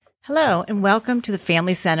Hello, and welcome to the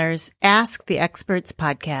Family Center's Ask the Experts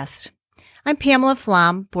podcast. I'm Pamela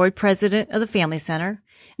Flom, Board President of the Family Center,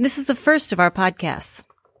 and this is the first of our podcasts.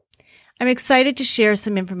 I'm excited to share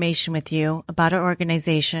some information with you about our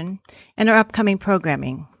organization and our upcoming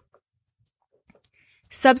programming.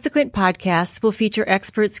 Subsequent podcasts will feature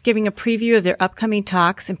experts giving a preview of their upcoming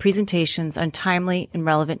talks and presentations on timely and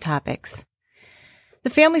relevant topics. The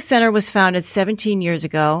Family Center was founded 17 years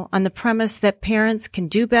ago on the premise that parents can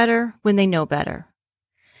do better when they know better.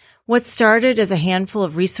 What started as a handful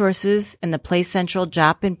of resources in the Play Central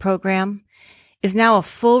Drop-In program is now a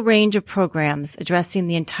full range of programs addressing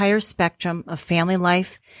the entire spectrum of family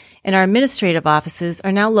life, and our administrative offices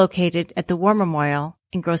are now located at the War Memorial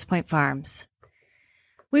in Grosse Pointe Farms.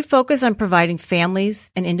 We focus on providing families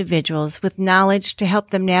and individuals with knowledge to help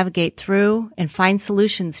them navigate through and find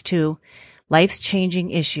solutions to life's changing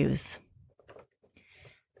issues.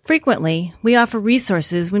 Frequently, we offer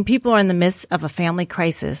resources when people are in the midst of a family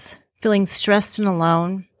crisis, feeling stressed and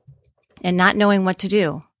alone, and not knowing what to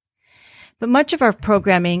do. But much of our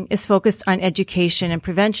programming is focused on education and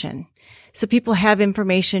prevention, so people have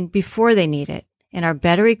information before they need it and are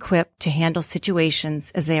better equipped to handle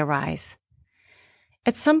situations as they arise.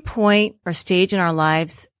 At some point or stage in our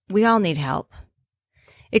lives, we all need help.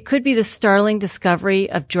 It could be the startling discovery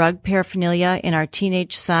of drug paraphernalia in our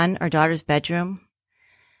teenage son or daughter's bedroom,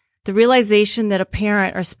 the realization that a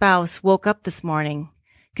parent or spouse woke up this morning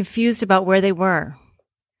confused about where they were,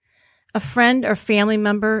 a friend or family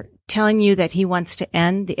member telling you that he wants to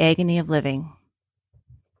end the agony of living.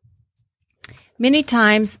 Many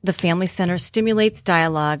times, the Family Center stimulates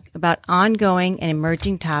dialogue about ongoing and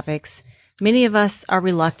emerging topics many of us are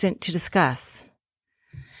reluctant to discuss.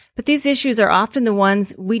 But these issues are often the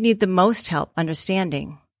ones we need the most help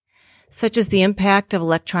understanding, such as the impact of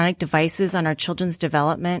electronic devices on our children's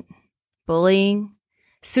development, bullying,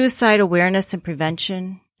 suicide awareness and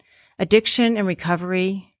prevention, addiction and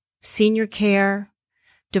recovery, senior care,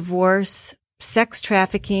 divorce, sex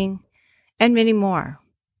trafficking, and many more.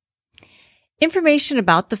 Information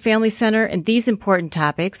about the Family Center and these important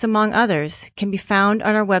topics, among others, can be found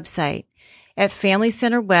on our website at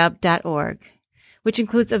familycenterweb.org. which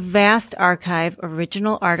includes a vast archive of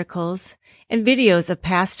original articles and videos of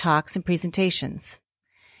past talks and presentations.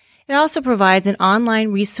 It also provides an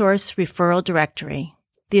online resource referral directory,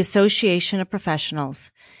 the Association of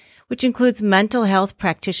Professionals, which includes mental health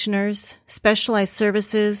practitioners, specialized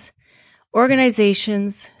services,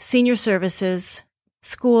 organizations, senior services,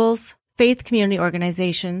 schools, faith community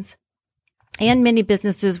organizations, and many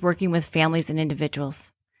businesses working with families and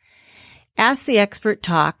individuals. Ask the Expert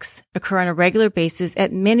talks occur on a regular basis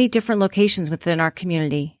at many different locations within our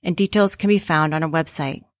community, and details can be found on our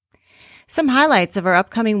website. Some highlights of our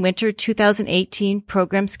upcoming winter 2018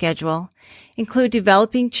 program schedule include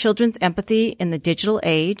developing children's empathy in the digital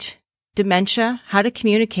age, dementia, how to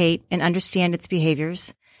communicate and understand its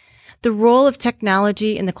behaviors, the role of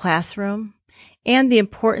technology in the classroom, and the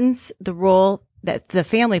role that the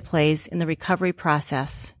family plays in the recovery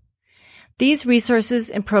process. These resources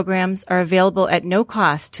and programs are available at no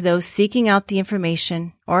cost to those seeking out the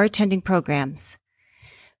information or attending programs.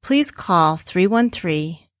 Please call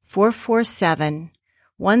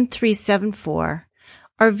 313-447-1374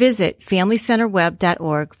 or visit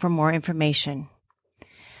familycenterweb.org for more information.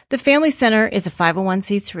 The Family Center is a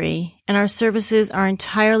 501c3, and our services are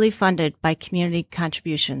entirely funded by community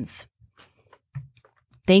contributions.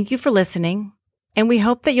 Thank you for listening, and we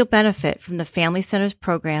hope that you'll benefit from the Family Center's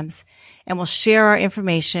programs and will share our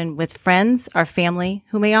information with friends or family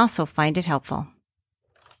who may also find it helpful.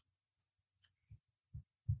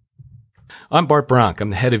 I'm Bart Bronk. I'm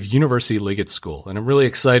the head of University Liggett School, and I'm really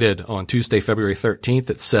excited on Tuesday, February 13th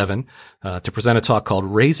at 7 to present a talk called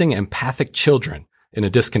Raising Empathic Children in a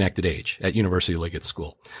Disconnected Age at University Liggett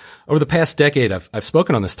School. Over the past decade, I've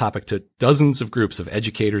spoken on this topic to dozens of groups of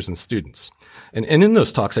educators and students. And in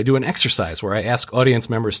those talks, I do an exercise where I ask audience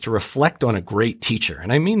members to reflect on a great teacher.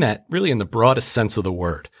 And I mean that really in the broadest sense of the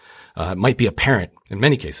word. It might be a parent. In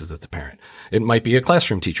many cases, it's a parent. It might be a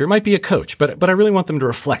classroom teacher. It might be a coach. But I really want them to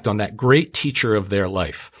reflect on that great teacher of their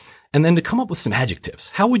life. And then to come up with some adjectives.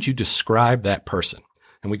 How would you describe that person?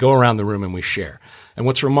 And we go around the room and we share. And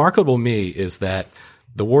what's remarkable to me is that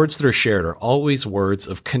the words that are shared are always words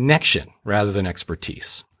of connection rather than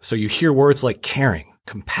expertise. So you hear words like caring,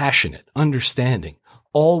 compassionate, understanding,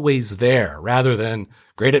 always there rather than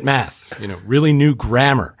great at math, really knew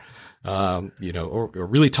grammar, or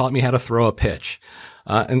really taught me how to throw a pitch.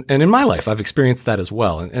 And in my life, I've experienced that as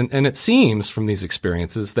well. And it seems from these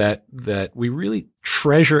experiences that we really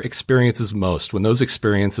treasure experiences most when those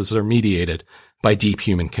experiences are mediated by deep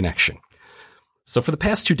human connection. So for the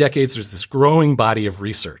past 2 decades, there's this growing body of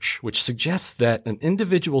research which suggests that an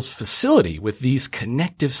individual's facility with these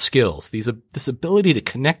connective skills, this ability to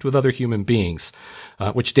connect with other human beings,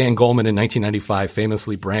 which Dan Goleman in 1995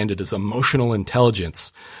 famously branded as emotional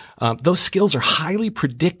intelligence, those skills are highly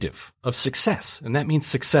predictive of success. And that means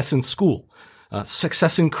success in school,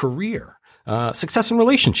 success in career, success in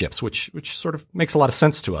relationships, which sort of makes a lot of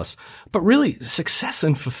sense to us, but really success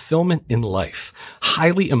and fulfillment in life.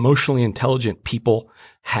 Highly emotionally intelligent people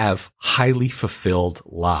have highly fulfilled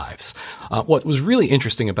lives. What was really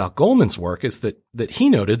interesting about Goleman's work is that he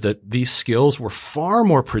noted that these skills were far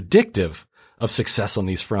more predictive of success on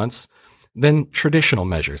these fronts than traditional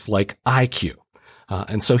measures like IQ.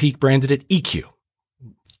 And so he branded it EQ.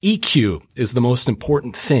 EQ is the most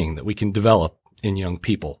important thing that we can develop in young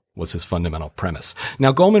people, was his fundamental premise.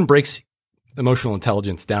 Now, Goleman breaks emotional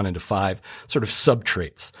intelligence down into 5 sort of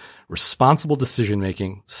subtraits: responsible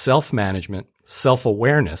decision-making, self-management,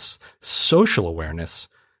 self-awareness, social awareness,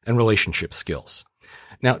 and relationship skills.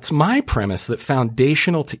 Now, it's my premise that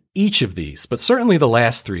foundational to each of these, but certainly the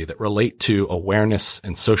last 3 that relate to awareness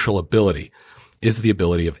and social ability, is the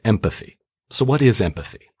ability of empathy. So what is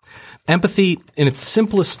empathy? Empathy, in its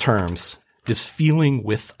simplest terms, is feeling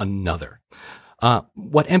with another.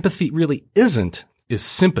 What empathy really isn't is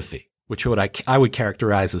sympathy, which I would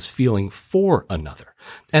characterize as feeling for another.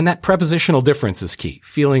 And that prepositional difference is key.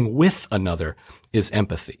 Feeling with another is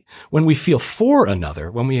empathy. When we feel for another,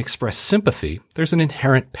 when we express sympathy, there's an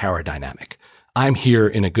inherent power dynamic. I'm here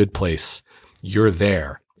in a good place. You're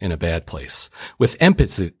there in a bad place. With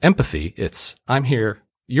empathy, it's I'm here.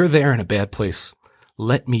 You're there in a bad place.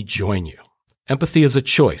 Let me join you. Empathy is a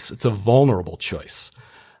choice. It's a vulnerable choice.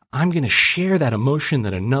 I'm going to share that emotion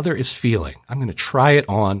that another is feeling. I'm going to try it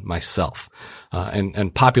on myself.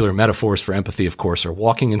 And popular metaphors for empathy, of course, are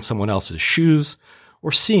walking in someone else's shoes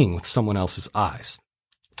or seeing with someone else's eyes.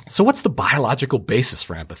 So what's the biological basis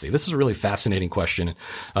for empathy? This is a really fascinating question,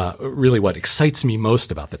 really what excites me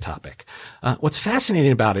most about the topic. What's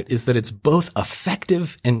fascinating about it is that it's both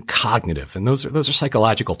affective and cognitive, and those are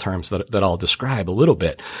psychological terms that I'll describe a little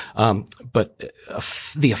bit. But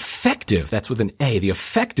the affective, that's with an A, the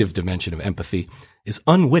affective dimension of empathy is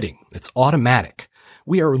unwitting. It's automatic.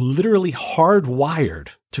 We are literally hardwired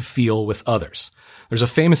to feel with others. There's a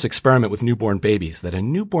famous experiment with newborn babies that a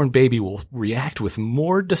newborn baby will react with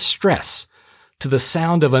more distress to the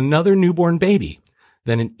sound of another newborn baby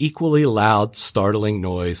than an equally loud, startling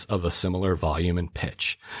noise of a similar volume and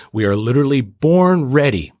pitch. We are literally born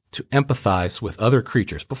ready to empathize with other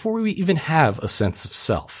creatures before we even have a sense of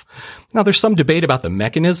self. Now, there's some debate about the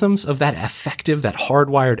mechanisms of that affective, that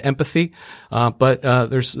hardwired empathy, but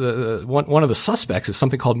there's one of the suspects is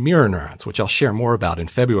something called mirror neurons, which I'll share more about in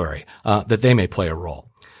February, that they may play a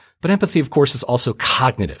role. But empathy, of course, is also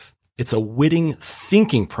cognitive. It's a witting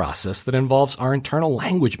thinking process that involves our internal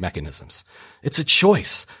language mechanisms. It's a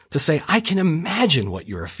choice to say, I can imagine what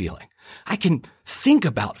you're feeling. I can think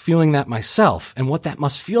about feeling that myself and what that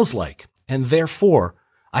must feels like. And therefore,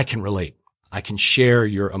 I can relate. I can share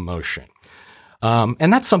your emotion.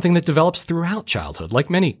 And that's something that develops throughout childhood, like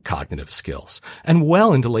many cognitive skills, and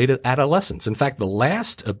well into late adolescence. In fact, the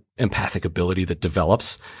last empathic ability that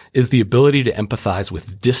develops is the ability to empathize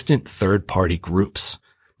with distant third-party groups.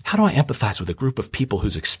 How do I empathize with a group of people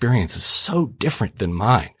whose experience is so different than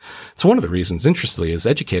mine? It's one of the reasons, interestingly, as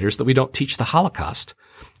educators, that we don't teach the Holocaust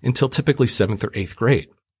until typically 7th or 8th grade,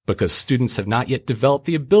 because students have not yet developed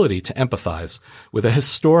the ability to empathize with a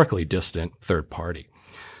historically distant third party.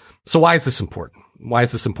 So why is this important? Why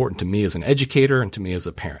is this important to me as an educator and to me as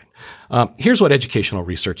a parent? Here's what educational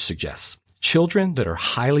research suggests. Children that are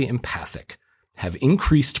highly empathic have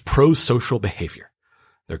increased pro-social behavior.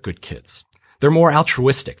 They're good kids. They're more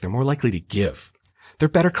altruistic. They're more likely to give. They're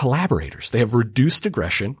better collaborators. They have reduced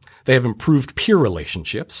aggression. They have improved peer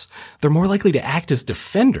relationships. They're more likely to act as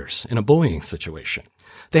defenders in a bullying situation.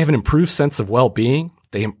 They have an improved sense of well-being.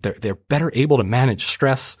 They're better able to manage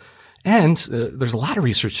stress. And there's a lot of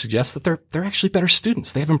research suggests that they're actually better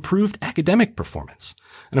students. They have improved academic performance.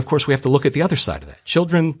 And of course, we have to look at the other side of that.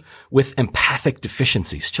 Children with empathic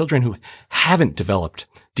deficiencies, children who haven't developed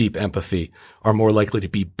deep empathy, are more likely to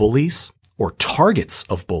be bullies or targets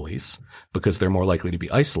of bullies because they're more likely to be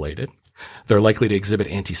isolated. They're likely to exhibit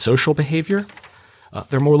antisocial behavior.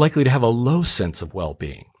 They're more likely to have a low sense of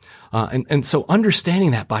well-being. And so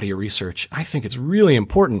understanding that body of research, I think it's really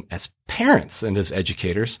important as parents and as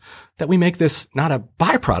educators that we make this not a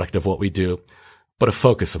byproduct of what we do, but a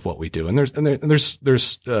focus of what we do. And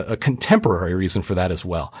there's a contemporary reason for that as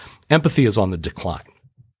well. Empathy is on the decline.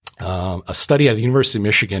 A study at the University of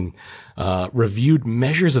Michigan reviewed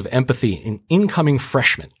measures of empathy in incoming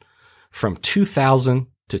freshmen from 2000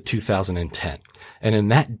 to 2010. And in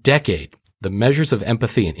that decade, the measures of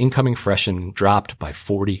empathy in incoming freshmen dropped by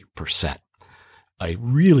 40%. A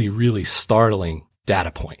really, really startling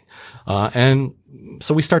data point. And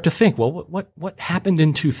so we start to think, well, what happened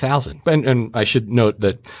in 2000? And I should note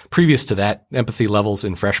that previous to that, empathy levels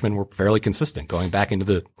in freshmen were fairly consistent, going back into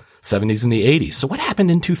the 70s and the 80s. So what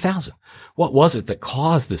happened in 2000? What was it that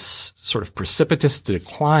caused this sort of precipitous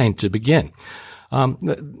decline to begin?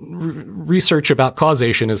 Research about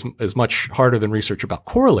causation is much harder than research about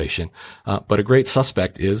correlation. But a great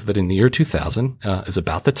suspect is that in the year 2000 is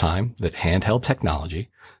about the time that handheld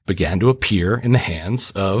technology began to appear in the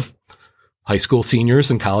hands of high school seniors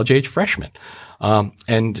and college age freshmen.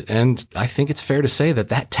 And I think it's fair to say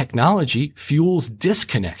that technology fuels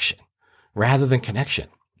disconnection rather than connection.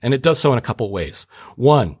 And it does so in a couple ways.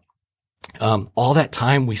 One, all that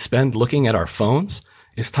time we spend looking at our phones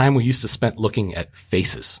is time we used to spend looking at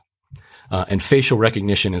faces. And facial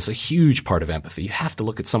recognition is a huge part of empathy. You have to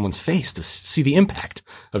look at someone's face to see the impact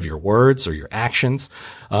of your words or your actions.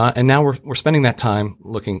 And now we're spending that time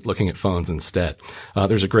looking at phones instead.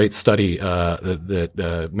 There's a great study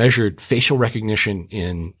that measured facial recognition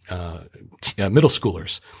in middle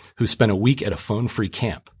schoolers who spent a week at a phone-free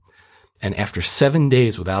camp. And after 7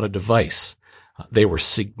 days without a device, they were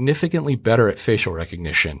significantly better at facial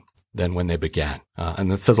recognition than when they began. And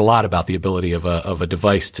that says a lot about the ability of a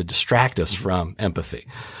device to distract us from empathy.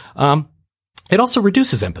 It also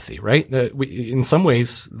reduces empathy, right? In some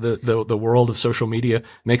ways, the world of social media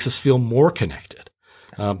makes us feel more connected,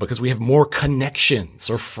 because we have more connections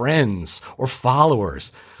or friends or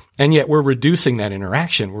followers. And yet we're reducing that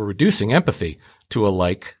interaction. We're reducing empathy to a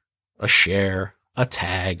like, a share, a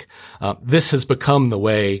tag. This has become the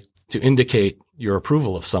way to indicate your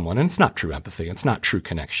approval of someone. And it's not true empathy. It's not true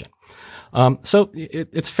connection. So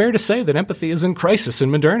it's fair to say that empathy is in crisis in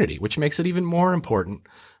modernity, which makes it even more important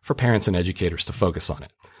for parents and educators to focus on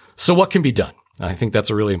it. So what can be done? I think that's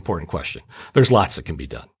a really important question. There's lots that can be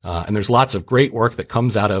done. And there's lots of great work that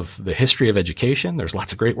comes out of the history of education. There's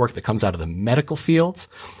lots of great work that comes out of the medical fields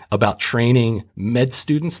about training med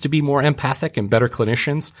students to be more empathic and better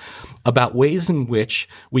clinicians, about ways in which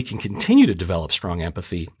we can continue to develop strong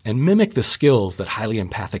empathy and mimic the skills that highly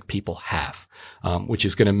empathic people have, which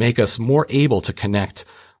is going to make us more able to connect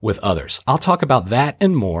with others. I'll talk about that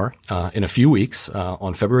and more in a few weeks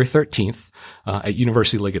on February 13th at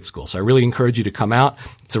University Liggett School. So I really encourage you to come out.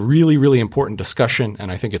 It's a really, really important discussion,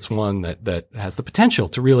 and I think it's one that has the potential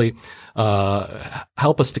to really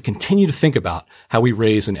help us to continue to think about how we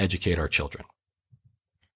raise and educate our children.